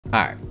All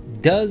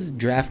right, does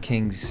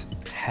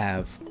Draftkings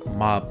have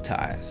mob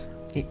ties?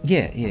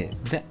 Yeah,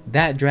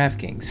 that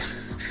Draftkings.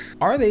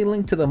 Are they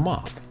linked to the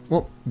mob?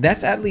 Well,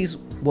 that's at least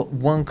what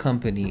one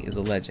company is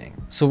alleging.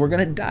 So we're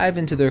gonna dive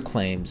into their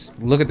claims,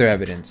 look at their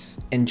evidence,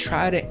 and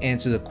try to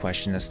answer the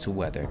question as to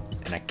whether,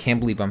 and I can't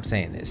believe I'm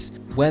saying this,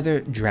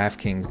 whether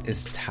Draftkings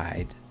is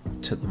tied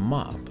to the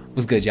mob.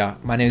 What's good, y'all?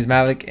 My name is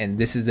Malik, and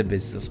this is The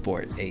Business of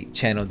Sport, a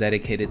channel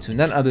dedicated to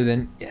none other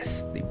than,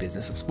 yes, the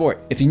business of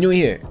sport. If you're new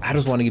here, I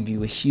just want to give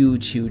you a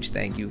huge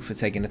thank you for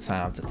taking the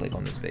time to click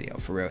on this video.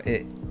 For real,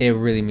 it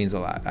really means a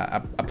lot. I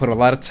put a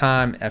lot of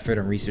time, effort,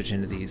 and research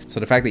into these, so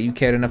the fact that you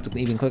cared enough to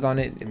even click on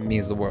it, it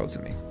means the world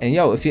to me. And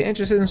yo, if you're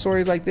interested in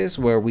stories like this,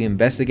 where we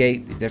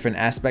investigate the different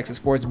aspects of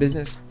sports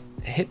business,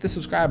 hit the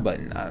subscribe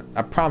button.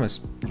 I promise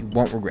you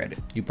won't regret it.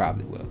 You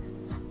probably will.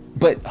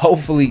 But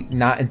hopefully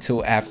not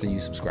until after you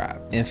subscribe.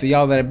 And for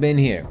y'all that have been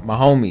here, my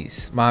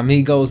homies, my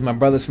amigos, my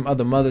brothers from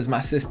other mothers, my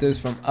sisters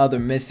from other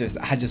misters,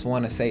 I just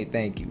want to say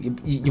thank you.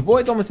 Your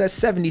boy's almost at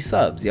 70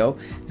 subs, yo.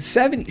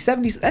 70,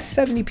 that's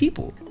 70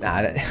 people.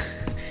 Nah,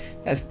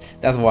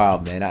 that's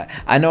wild, man.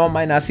 I know it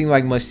might not seem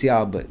like much to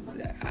y'all, but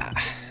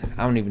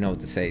I don't even know what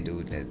to say,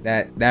 dude.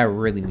 That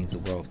really means the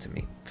world to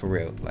me. For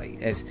real.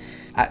 Like,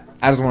 I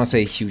just want to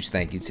say a huge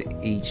thank you to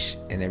each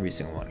and every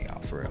single one of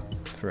y'all. For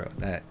real.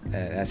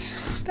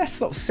 That's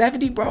so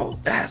 70, bro.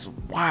 That's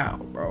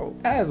wild, bro.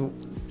 That's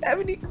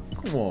 70.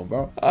 Come on,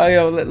 bro. Oh,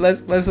 yo,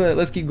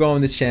 let's keep growing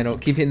this channel.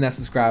 Keep hitting that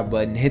subscribe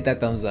button. Hit that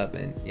thumbs up,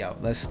 and yo,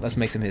 let's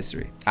make some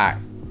history. All right.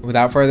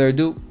 Without further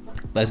ado,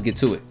 let's get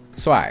to it.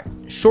 So, all right,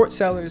 short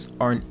sellers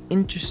are an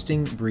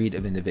interesting breed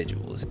of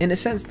individuals. In a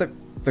sense,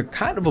 they're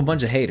kind of a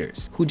bunch of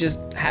haters who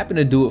just happen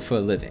to do it for a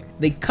living.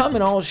 They come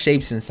in all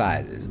shapes and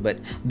sizes, but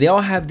they all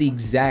have the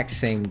exact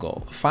same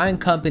goal: find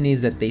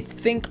companies that they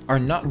think are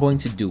not going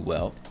to do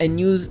well and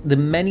use the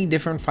many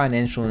different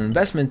financial and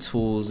investment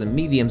tools and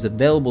mediums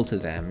available to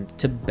them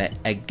to bet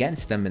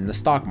against them in the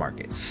stock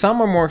market. Some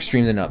are more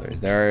extreme than others.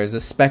 There is a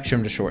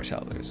spectrum to short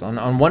sellers.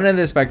 On one end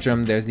of the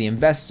spectrum, there's the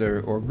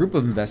investor or group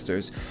of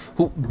investors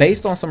who,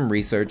 based on some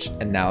research,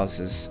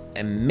 analysis,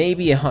 and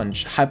maybe a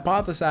hunch,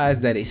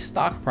 hypothesize that a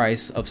stock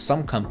price of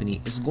some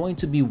company is going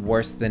to be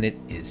worse than it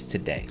is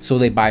today. So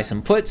they buy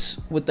some puts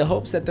with the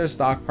hopes that their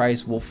stock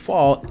price will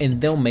fall and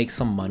they'll make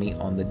some money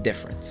on the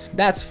difference.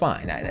 That's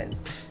fine.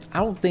 I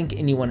don't think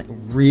anyone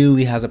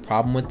really has a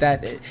problem with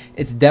that.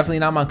 It's definitely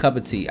not my cup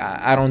of tea.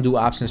 I don't do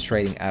options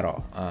trading at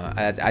all.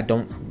 I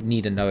don't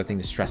need another thing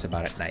to stress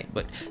about at night,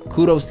 but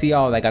kudos to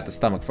y'all that got the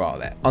stomach for all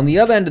that. On the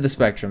other end of the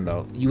spectrum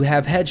though, you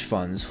have hedge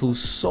funds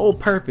whose sole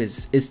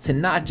purpose is to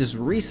not just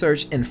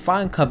research and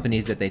find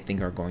companies that they think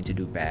are going to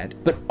do bad,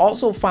 but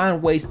also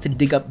find ways to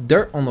dig up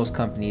dirt on those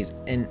companies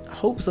in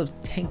hopes of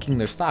tanking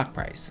their stock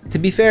price. To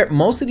be fair,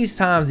 most of these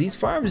times, these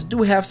firms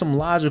do have some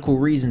logical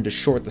reason to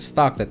short the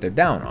stock that they're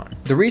down on.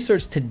 The research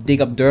to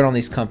dig up dirt on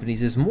these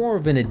companies is more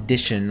of an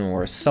addition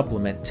or a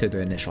supplement to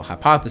their initial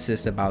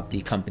hypothesis about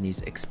the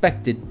company's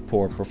expected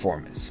poor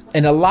performance.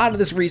 And a lot of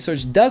this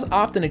research does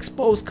often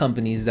expose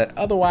companies that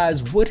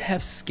otherwise would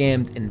have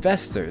scammed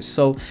investors.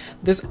 So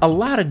there's a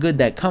lot of good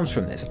that comes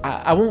from this.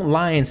 I won't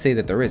lie and say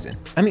that there isn't.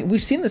 I mean,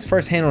 we've seen this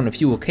firsthand on a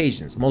few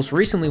occasions, most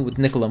recently with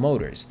Nikola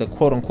Motors, the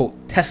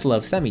quote-unquote Tesla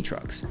of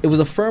semi-trucks. It was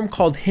a firm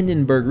called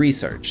Hindenburg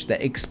Research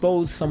that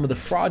exposed some of the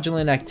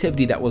fraudulent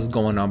activity that was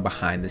going on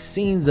behind the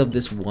scenes of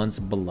this once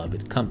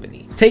beloved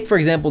company. Take for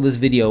example this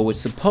video which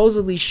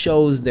supposedly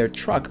shows their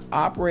truck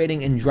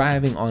operating and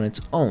driving on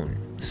its own.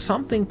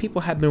 Something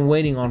people have been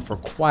waiting on for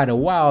quite a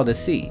while to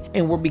see,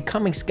 and were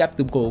becoming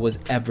skeptical was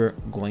ever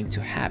going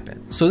to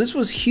happen. So this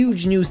was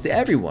huge news to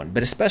everyone,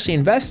 but especially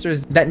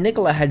investors, that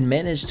Nikola had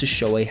managed to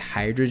show a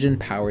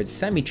hydrogen-powered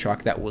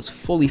semi-truck that was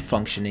fully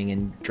functioning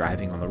and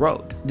driving on the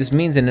road. This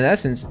means in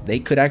essence, they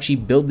could actually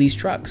build these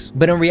trucks.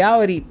 But in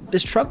reality,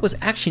 this truck was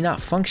actually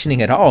not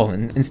functioning at all,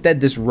 and instead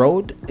this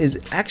road is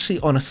actually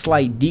on a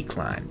slight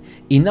decline,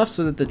 enough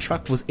so that the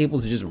truck was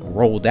able to just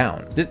roll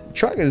down. This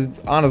truck is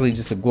honestly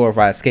just a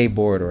glorified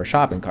skateboard or a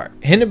shopping cart.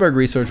 Hindenburg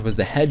Research was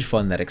the hedge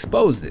fund that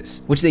exposed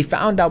this, which they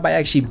found out by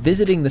actually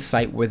visiting the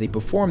site where they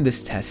performed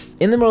this test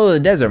in the middle of the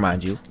desert,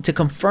 mind you, to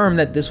confirm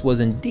that this was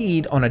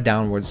indeed on a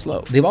downward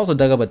slope. They've also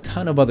dug up a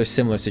ton of other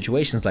similar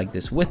situations like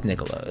this with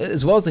Nikola,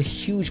 as well as a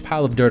huge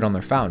pile of dirt on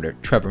their founder,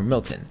 Trevor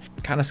Milton.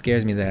 Kind of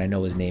scares me that I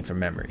know his name from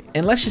memory.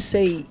 And let's just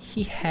say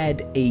he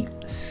had a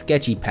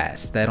sketchy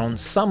past that on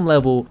some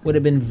level would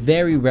have been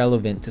very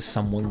relevant to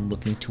someone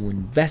looking to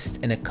invest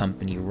in a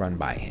company run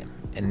by him.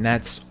 And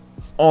that's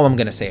all I'm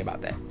gonna say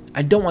about that.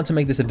 I don't want to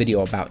make this a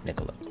video about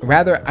Nikola.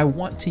 Rather, I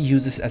want to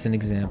use this as an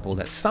example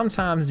that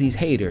sometimes these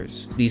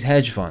haters, these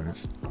hedge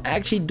funds,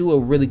 actually do a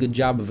really good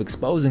job of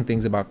exposing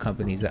things about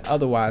companies that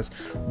otherwise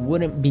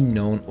wouldn't be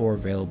known or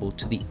available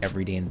to the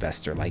everyday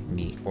investor like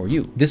me or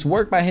you. This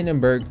work by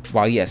Hindenburg,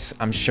 while yes,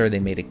 I'm sure they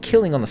made a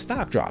killing on the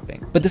stock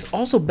dropping, but this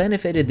also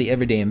benefited the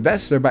everyday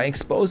investor by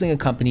exposing a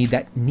company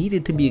that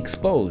needed to be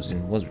exposed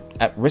and was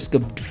at risk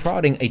of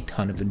defrauding a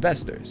ton of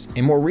investors.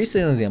 A more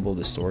recent example of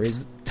this story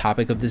is the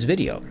topic of this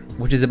video,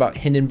 which is about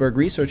Hindenburg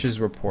Research's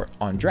report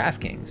on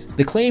Draftkings.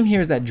 The claim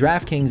here is that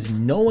Draftkings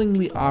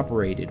knowingly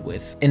operated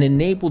with and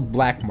enabled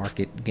black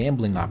market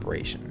gambling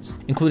operations,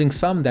 including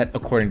some that,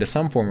 according to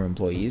some former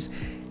employees,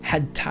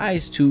 had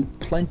ties to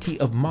plenty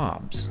of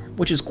mobs,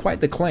 which is quite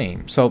the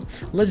claim. So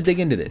let's dig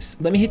into this.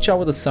 Let me hit y'all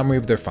with a summary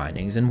of their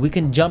findings and we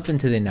can jump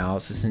into the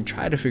analysis and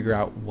try to figure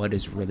out what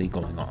is really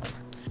going on.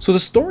 So the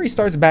story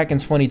starts back in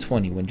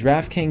 2020 when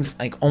Draftkings,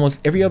 like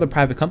almost every other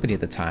private company at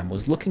the time,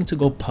 was looking to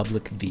go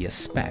public via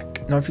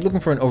SPAC. Now, if you're looking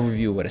for an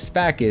overview of what a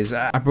SPAC is,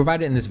 I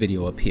provide it in this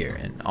video up here,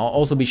 and I'll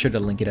also be sure to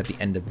link it at the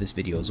end of this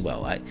video as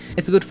well.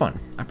 It's good fun,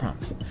 I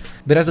promise.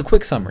 But as a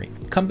quick summary,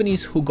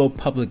 companies who go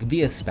public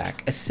via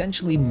SPAC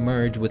essentially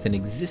merge with an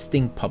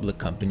existing public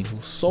company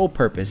whose sole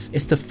purpose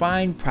is to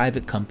find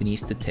private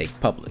companies to take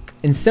public.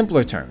 In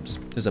simpler terms,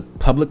 there's a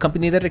public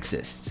company that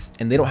exists,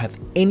 and they don't have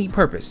any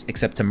purpose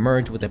except to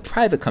merge with a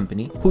private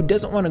company who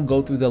doesn't want to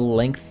go through the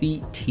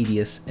lengthy,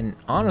 tedious, and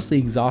honestly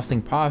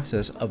exhausting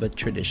process of a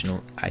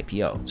traditional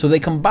IPO. So they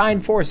combine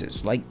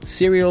forces like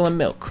cereal and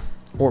milk,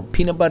 or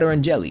peanut butter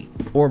and jelly,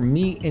 or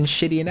meat and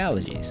shitty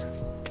analogies.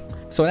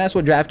 So that's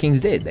what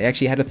Draftkings did. They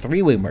actually had a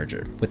three-way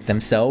merger with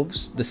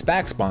themselves, the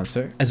SPAC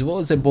sponsor, as well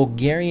as a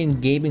Bulgarian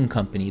gaming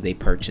company they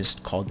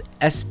purchased called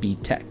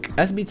SB Tech.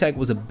 SB Tech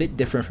was a bit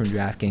different from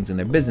Draftkings in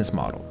their business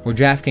model. Where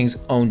Draftkings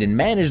owned and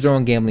managed their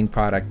own gambling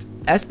product,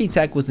 SB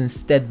Tech was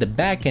instead the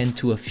back end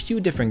to a few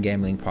different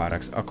gambling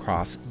products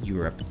across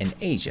Europe and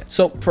Asia.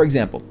 So for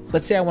example,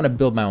 let's say I want to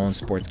build my own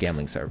sports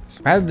gambling service.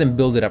 Rather than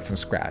build it up from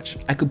scratch,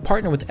 I could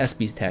partner with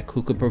SB Tech,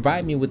 who could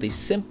provide me with a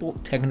simple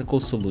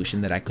technical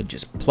solution that I could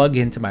just plug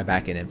into my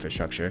backend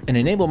infrastructure and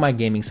enable my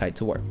gaming site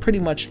to work. Pretty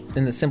much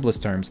in the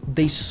simplest terms,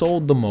 they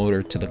sold the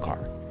motor to the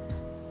car.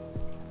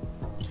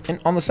 And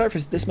on the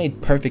surface, this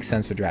made perfect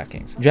sense for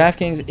Draftkings.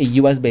 Draftkings, a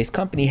US-based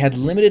company, had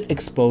limited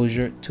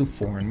exposure to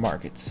foreign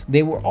markets.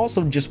 They were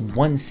also just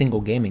one single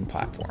gaming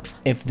platform.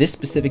 If this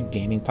specific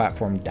gaming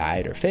platform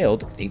died or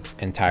failed, the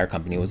entire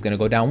company was going to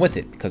go down with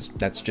it because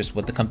that's just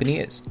what the company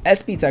is.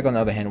 SB Tech, on the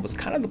other hand, was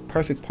kind of the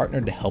perfect partner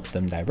to help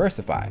them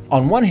diversify.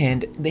 On one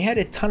hand, they had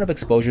a ton of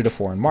exposure to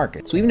foreign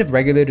markets. So even if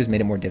regulators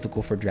made it more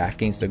difficult for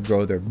Draftkings to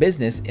grow their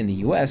business in the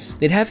US,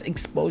 they'd have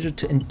exposure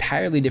to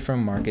entirely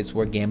different markets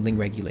where gambling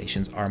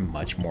regulations are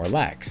much more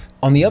lax.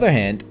 On the other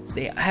hand,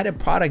 they had a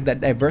product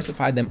that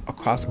diversified them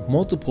across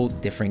multiple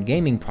different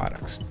gaming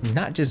products,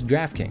 not just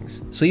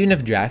Draftkings. So even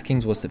if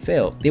Draftkings was to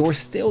fail, they were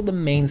still the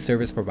main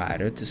service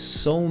provider to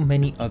so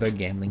many other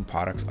gambling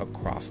products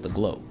across the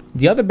globe.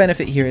 The other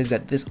benefit here is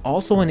that this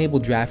also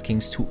enabled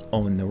Draftkings to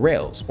own the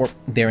rails, or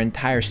their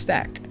entire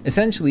stack.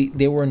 Essentially,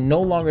 they were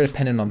no longer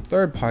dependent on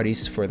third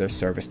parties for their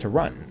service to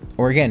run.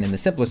 Or again, in the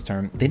simplest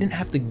term, they didn't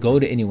have to go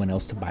to anyone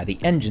else to buy the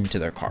engine to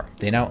their car.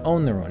 They now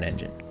own their own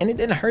engine. And it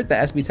didn't hurt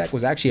that SB Tech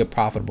was actually a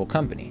profitable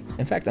company.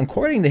 In fact,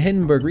 according to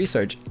Hindenburg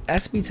Research,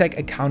 SB Tech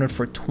accounted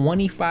for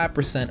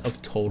 25%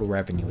 of total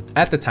revenue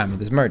at the time of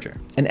this merger.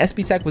 And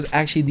SB Tech was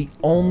actually the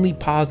only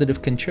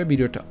positive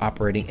contributor to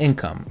operating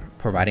income,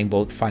 providing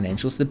both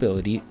financial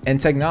stability and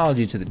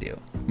technology to the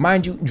deal.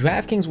 Mind you,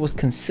 Draftkings was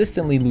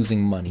consistently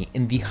losing money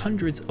in the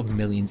hundreds of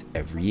millions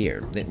every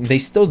year. They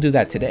still do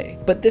that today,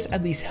 but this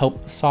at least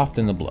helped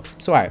soften the blow.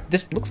 So alright,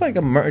 this looks like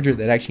a merger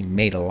that actually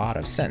made a lot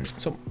of sense.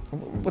 So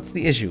what's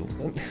the issue?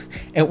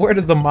 And where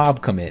does the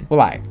mob come in?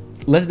 Well, alright,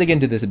 let's dig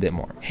into this a bit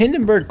more.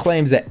 Hindenburg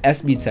claims that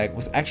SB Tech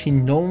was actually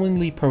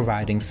knowingly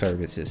providing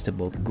services to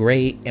both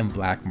gray and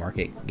black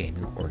market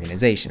gaming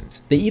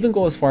organizations. They even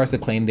go as far as to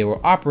claim they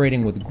were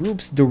operating with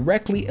groups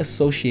directly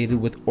associated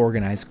with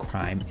organized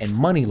crime and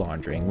money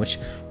laundering, which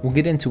we'll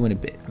get into in a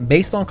bit.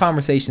 Based on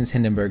conversations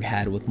Hindenburg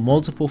had with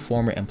multiple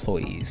former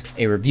employees,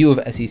 a review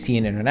of SEC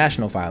and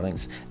international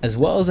filings, as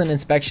well as an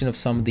inspection of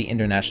some of the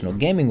international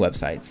gaming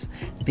websites,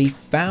 they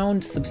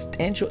found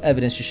substantial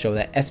evidence to show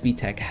that SB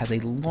Tech has a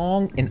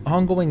long and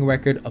ongoing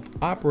record of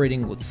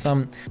operating with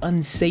some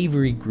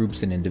unsavory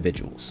groups and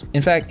individuals.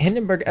 In fact,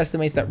 Hindenburg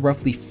estimates that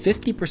roughly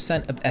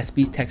 50% of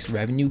SB Tech's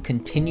revenue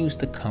continues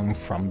to come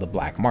from the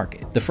black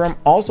market. The firm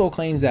also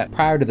claims that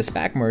prior to the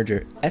SPAC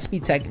merger,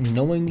 SB Tech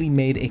knowingly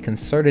made a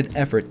concerted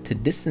effort to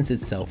distance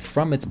itself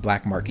from its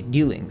black market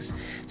dealings,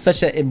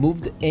 such that it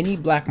moved any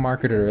black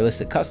market or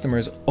illicit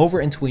customers over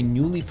into a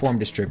newly formed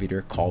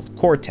distributor called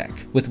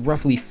CoreTech, with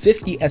roughly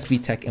 50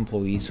 SB Tech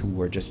employees who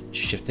were just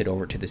shifted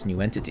over to this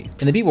new entity.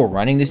 And the people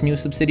running this new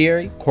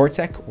subsidiary,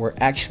 CoreTech, were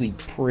actually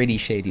pretty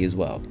shady as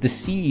well. The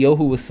CEO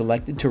who was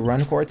selected to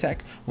run CoreTech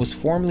was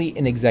formerly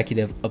an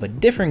executive of a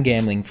different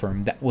gambling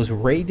firm that was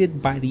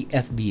raided by the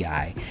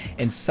FBI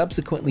and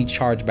subsequently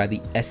charged by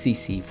the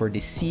SEC for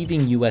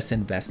deceiving US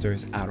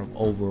investors out of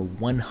over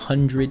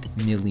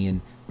 $100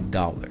 million.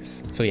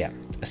 So yeah,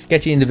 a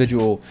sketchy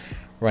individual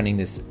running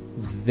this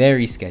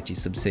very sketchy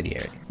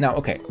subsidiary. Now,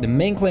 okay, the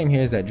main claim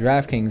here is that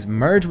Draftkings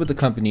merged with a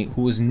company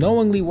who was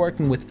knowingly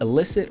working with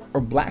illicit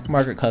or black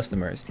market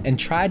customers and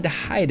tried to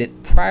hide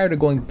it prior to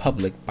going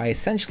public by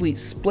essentially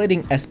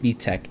splitting SB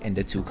Tech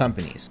into two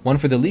companies. One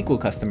for the legal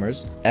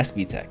customers,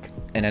 SB Tech,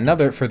 and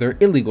another for their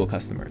illegal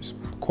customers,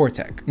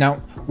 Cortec. Now,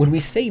 when we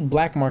say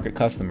black market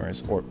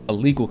customers or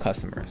illegal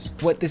customers,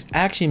 what this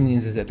actually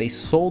means is that they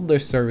sold their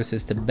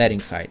services to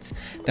betting sites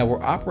that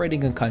were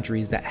operating in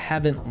countries that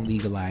haven't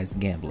legalized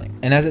gambling.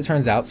 And as it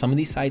turns out, some of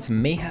these sites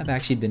may have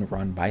actually been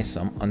run by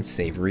some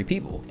unsavory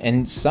people,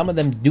 and some of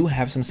them do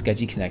have some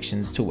sketchy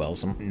connections to, well,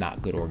 some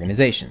not good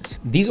organizations.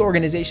 These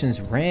organizations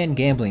ran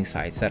gambling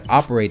sites that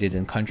operated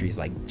in countries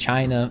like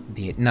China,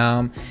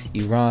 Vietnam,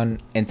 Iran,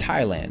 and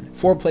Thailand,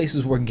 4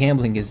 places where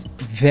gambling is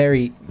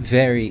very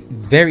illegal.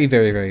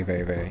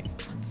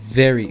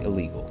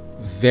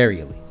 Very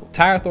illegal.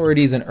 Thai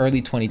authorities in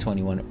early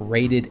 2021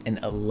 raided an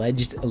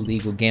alleged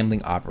illegal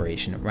gambling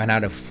operation run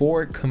out of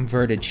 4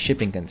 converted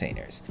shipping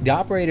containers. The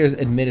operators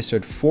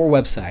administered 4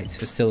 websites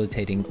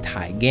facilitating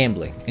Thai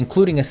gambling,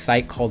 including a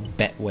site called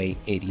Betway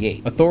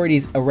 88.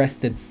 Authorities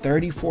arrested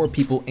 34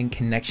 people in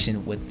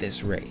connection with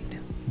this raid.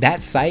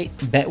 That site,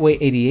 Betway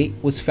 88,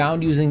 was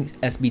found using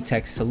SB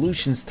Tech's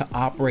solutions to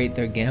operate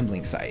their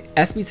gambling site.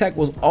 SB Tech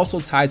was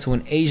also tied to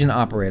an Asian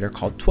operator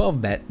called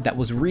 12Bet that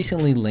was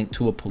recently linked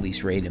to a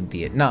police raid in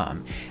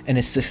Vietnam and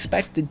is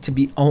suspected to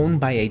be owned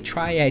by a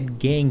triad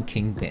gang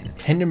kingpin.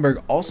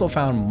 Hindenburg also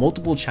found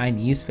multiple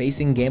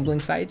Chinese-facing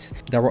gambling sites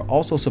that were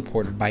also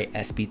supported by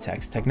SB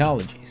Tech's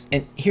technologies.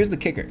 And here's the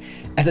kicker.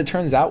 As it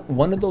turns out,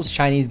 one of those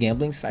Chinese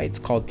gambling sites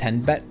called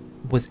 10Bet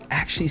was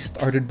actually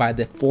started by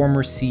the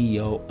former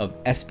CEO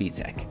of SB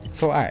Tech.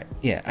 So, all right,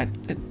 yeah,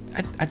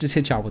 I just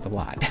hit y'all with a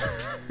lot.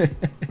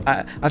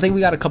 I think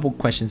we got a couple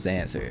questions to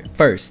answer.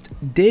 First,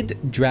 did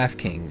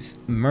Draftkings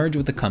merge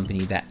with a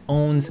company that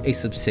owns a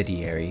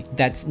subsidiary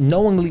that's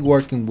knowingly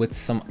working with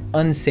some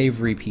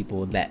unsavory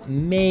people that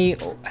may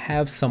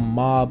have some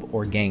mob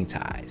or gang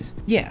ties?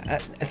 Yeah,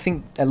 I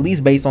think at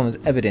least based on this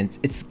evidence,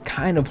 it's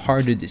kind of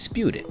hard to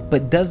dispute it.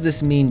 But does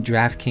this mean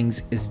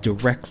Draftkings is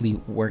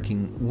directly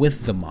working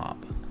with the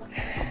mob?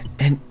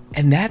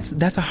 And that's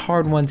a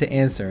hard one to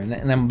answer, and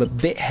I'm a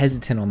bit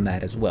hesitant on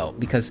that as well,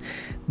 because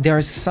there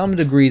are some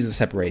degrees of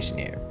separation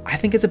here. I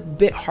think it's a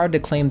bit hard to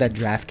claim that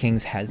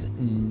Draftkings has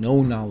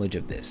no knowledge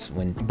of this,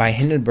 when by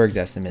Hindenburg's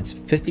estimates,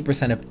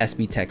 50% of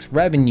SB Tech's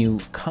revenue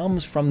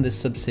comes from the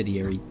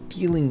subsidiary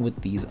dealing with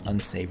these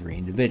unsavory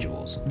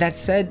individuals. That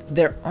said,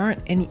 there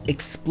aren't any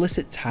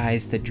explicit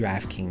ties to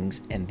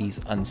Draftkings and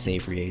these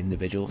unsavory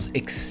individuals,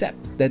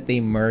 except that they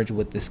merge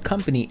with this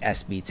company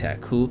SB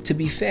Tech, who, to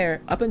be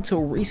fair, up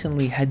until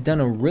recently had done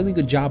a really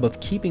good job of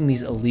keeping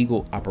these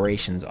illegal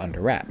operations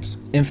under wraps.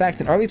 In fact,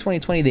 in early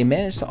 2020, they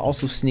managed to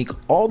also sneak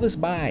all this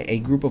by a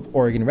group of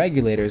Oregon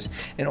regulators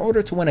in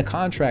order to win a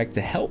contract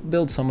to help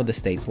build some of the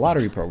state's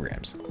lottery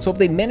programs. So if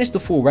they managed to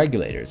fool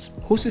regulators,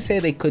 who's to say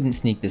they couldn't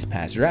sneak this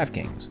past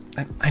Draftkings?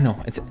 I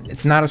know,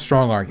 it's not a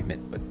strong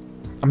argument, but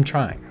I'm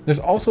trying. There's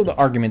also the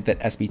argument that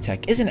SB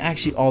Tech isn't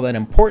actually all that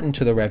important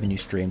to the revenue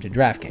stream to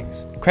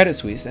Draftkings. Credit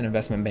Suisse, an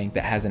investment bank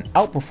that has an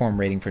outperform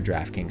rating for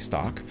Draftkings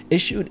stock,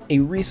 issued a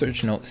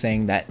research note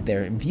saying that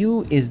their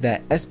view is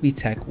that SB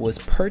Tech was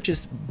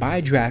purchased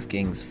by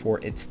Draftkings for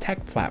its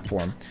tech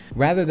platform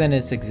rather than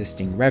its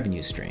existing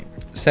revenue stream.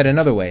 Said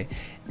another way,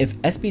 if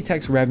SB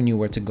Tech's revenue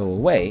were to go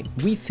away,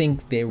 we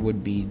think there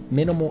would be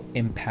minimal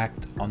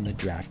impact on the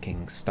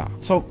Draftkings stock.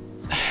 So,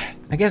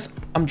 I guess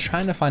I'm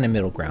trying to find a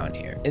middle ground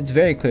here. It's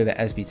very clear that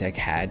SB Tech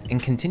had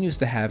and continues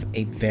to have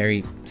a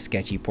very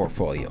sketchy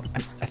portfolio.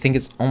 I think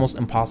it's almost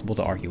impossible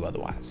to argue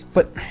otherwise.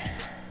 But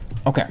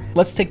okay,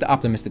 let's take the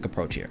optimistic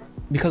approach here,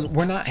 because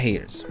we're not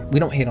haters. We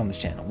don't hate on this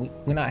channel.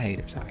 We're not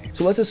haters out here.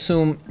 So let's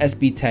assume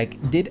SB Tech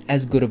did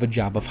as good of a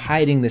job of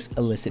hiding this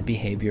illicit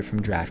behavior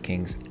from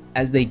Draftkings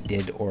as they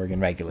did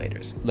Oregon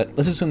regulators.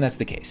 Let's assume that's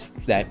the case,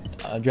 that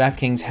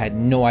Draftkings had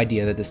no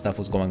idea that this stuff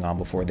was going on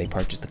before they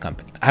purchased the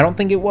company. I don't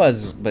think it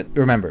was, but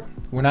remember,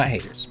 we're not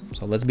haters,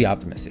 so let's be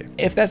optimistic here.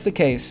 If that's the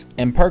case,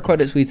 and per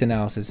Credit Suisse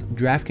analysis,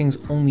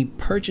 Draftkings only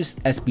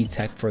purchased SB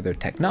Tech for their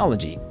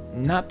technology,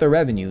 not their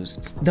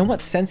revenues, then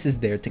what sense is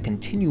there to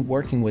continue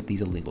working with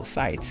these illegal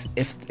sites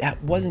if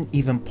that wasn't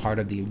even part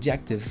of the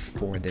objective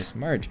for this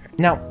merger?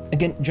 Now,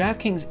 again,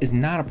 Draftkings is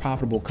not a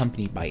profitable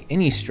company by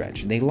any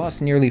stretch. They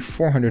lost nearly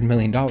 $400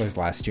 million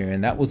last year,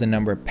 and that was a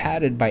number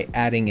padded by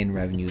adding in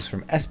revenues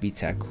from SB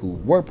Tech, who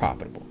were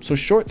profitable. So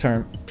short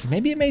term,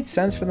 maybe it made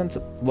sense for them to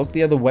look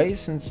the other way,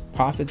 since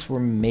profits were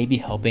maybe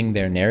helping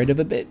their narrative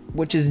a bit,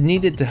 which is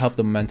needed to help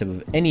the momentum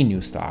of any new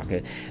stock,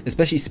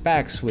 especially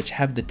SPACs, which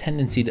have the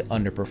tendency to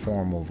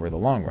underperform over the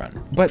long run.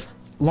 But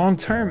long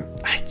term,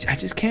 I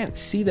just can't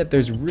see that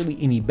there's really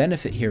any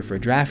benefit here for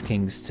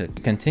Draftkings to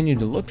continue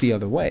to look the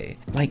other way,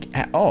 like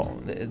at all.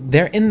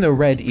 They're in the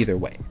red either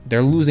way.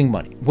 They're losing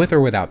money, with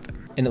or without them.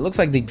 And it looks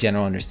like the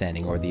general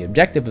understanding or the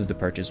objective of the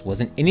purchase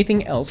wasn't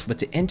anything else but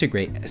to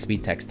integrate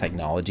SB Tech's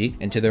technology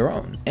into their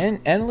own. And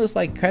analysts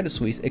like Credit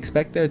Suisse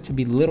expect there to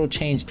be little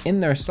change in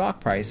their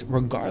stock price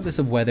regardless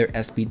of whether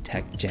SB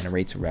Tech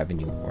generates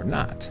revenue or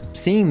not.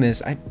 Seeing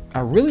this, I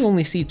really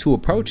only see two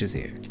approaches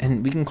here,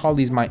 and we can call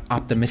these my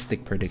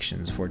optimistic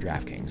predictions for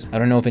DraftKings. I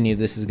don't know if any of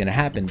this is going to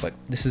happen, but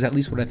this is at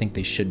least what I think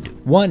they should do.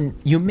 One,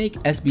 you make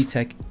SB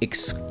Tech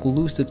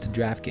exclusive to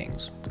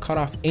DraftKings. Cut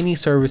off any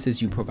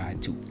services you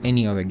provide to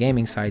any other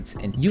gaming sites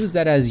and use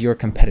that as your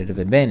competitive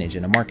advantage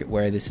in a market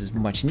where this is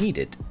much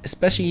needed,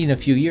 especially in a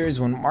few years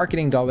when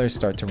marketing dollars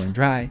start to run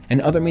dry and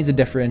other means of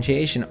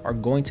differentiation are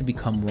going to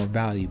become more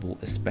valuable,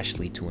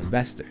 especially to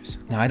investors.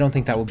 Now, I don't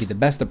think that would be the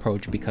best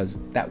approach because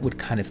that would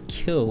kind of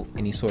kill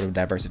any sort of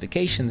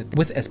diversification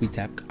with SB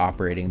Tech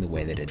operating the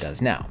way that it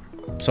does now.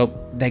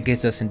 So that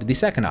gets us into the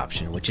second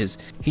option, which is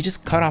he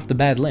just cut off the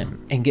bad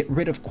limb and get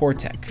rid of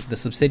CoreTech, the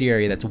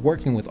subsidiary that's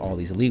working with all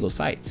these illegal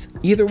sites.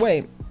 Either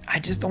way, I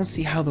just don't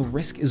see how the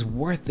risk is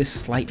worth this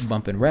slight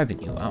bump in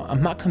revenue.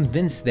 I'm not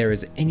convinced there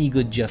is any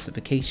good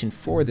justification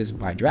for this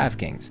by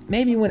DraftKings.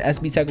 Maybe when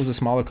SB Tech was a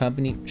smaller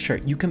company, sure,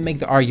 you can make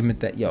the argument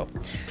that, yo,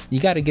 you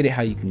gotta get it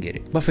how you can get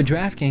it. But for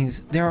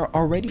DraftKings, there are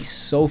already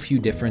so few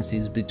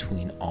differences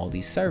between all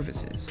these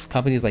services.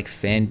 Companies like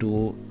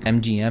Fanduel,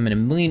 MGM, and a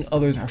million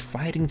others are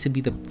fighting to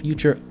be the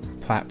future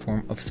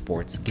platform of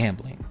sports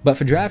gambling. But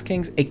for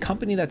DraftKings, a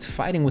company that's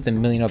fighting with a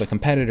million other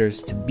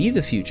competitors to be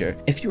the future,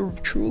 if you're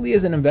truly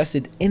as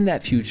invested in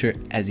that future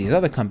as these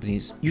other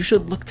companies, you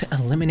should look to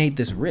eliminate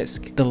this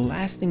risk. The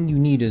last thing you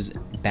need is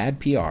bad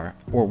PR,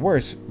 or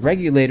worse,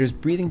 regulators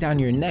breathing down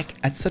your neck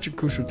at such a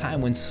crucial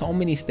time when so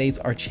many states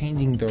are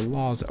changing their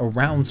laws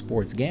around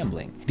sports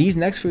gambling. These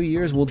next few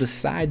years will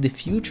decide the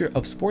future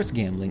of sports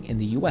gambling in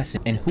the US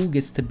and who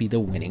gets to be the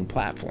winning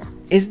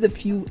platform. Is the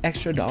few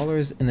extra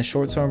dollars in the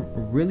short term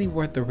really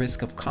worth the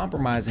risk of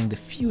compromising the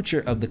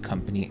future of the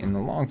company in the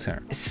long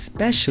term,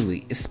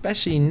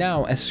 especially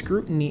now as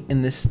scrutiny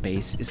in this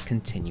space is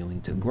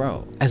continuing to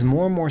grow? As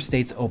more and more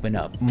states open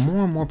up,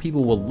 more and more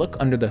people will look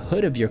under the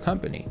hood of your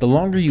company. The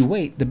longer you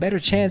wait, the better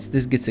chance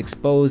this gets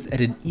exposed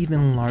at an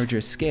even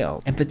larger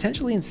scale and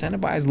potentially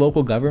incentivize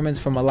local governments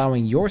from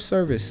allowing your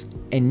service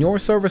and your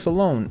service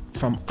alone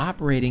from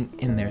operating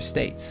in their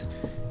states.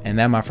 And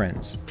that, my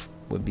friends,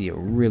 would be a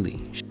really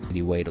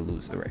shitty way to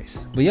lose the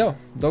race. But yo,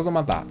 those are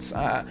my thoughts.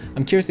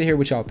 I'm curious to hear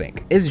what y'all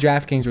think. Is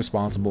DraftKings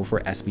responsible for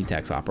SB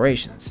Tech's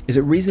operations? Is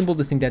it reasonable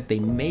to think that they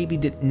maybe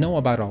didn't know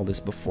about all this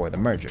before the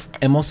merger?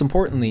 And most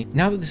importantly,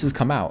 now that this has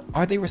come out,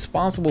 are they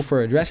responsible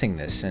for addressing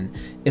this? And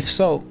if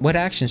so, what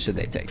actions should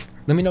they take?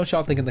 Let me know what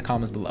y'all think in the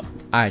comments below. All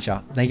right,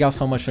 y'all. Thank y'all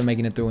so much for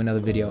making it through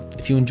another video.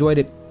 If you enjoyed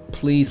it,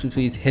 please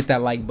hit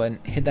that like button,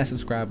 hit that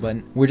subscribe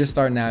button. We're just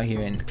starting out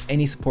here and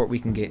any support we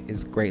can get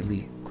is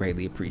greatly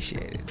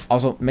appreciated.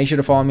 Also, make sure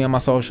to follow me on my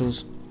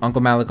socials,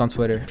 Uncle Malik on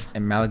Twitter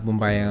and Malik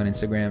Boombaye on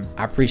Instagram.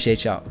 I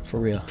appreciate y'all,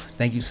 for real.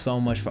 Thank you so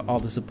much for all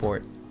the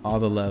support, all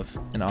the love,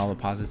 and all the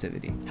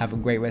positivity. Have a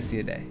great rest of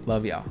your day.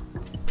 Love y'all.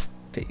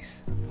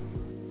 Peace.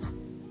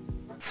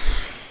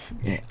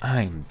 Yeah,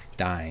 I'm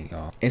dying,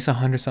 y'all. It's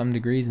 100-something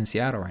degrees in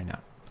Seattle right now.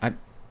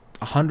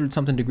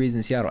 100-something degrees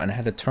in Seattle, and I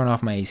had to turn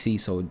off my AC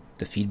so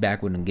the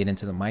feedback wouldn't get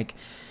into the mic.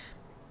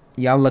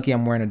 Y'all lucky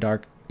I'm wearing a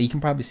dark. You can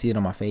probably see it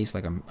on my face.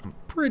 Like I'm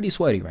pretty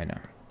sweaty right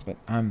now, but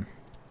I'm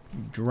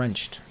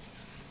drenched.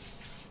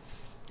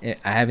 I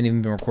haven't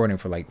even been recording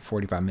for like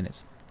 45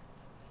 minutes.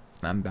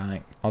 I'm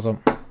dying.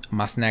 Also,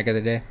 my snack of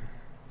the day,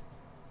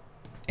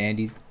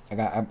 Andy's.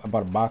 I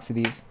bought a box of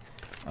these.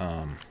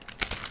 Y'all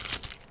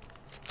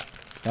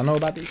know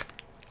about these?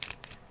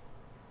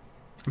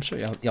 I'm sure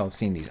y'all have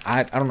seen these.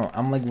 I don't know.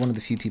 I'm like one of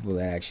the few people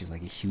that actually is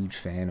like a huge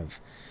fan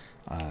of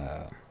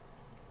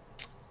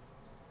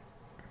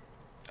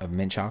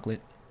mint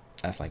chocolate.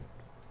 That's like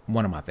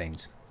one of my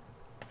things.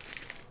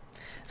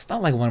 It's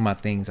not like one of my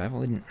things. I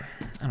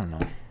don't know.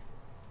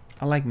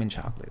 I like mint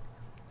chocolate.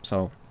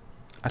 So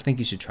I think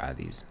you should try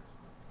these.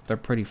 They're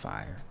pretty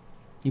fire.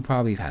 You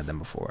probably have had them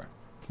before.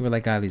 You were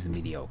like, ah, these are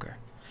mediocre.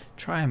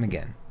 Try them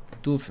again.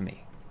 Do it for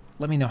me.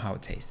 Let me know how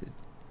it tasted.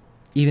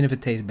 Even if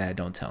it tastes bad,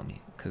 don't tell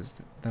me, because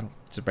that'll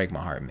just break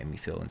my heart and make me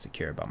feel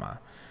insecure about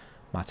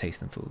my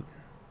taste in food.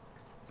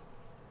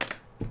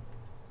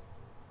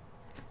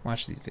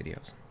 Watch these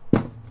videos.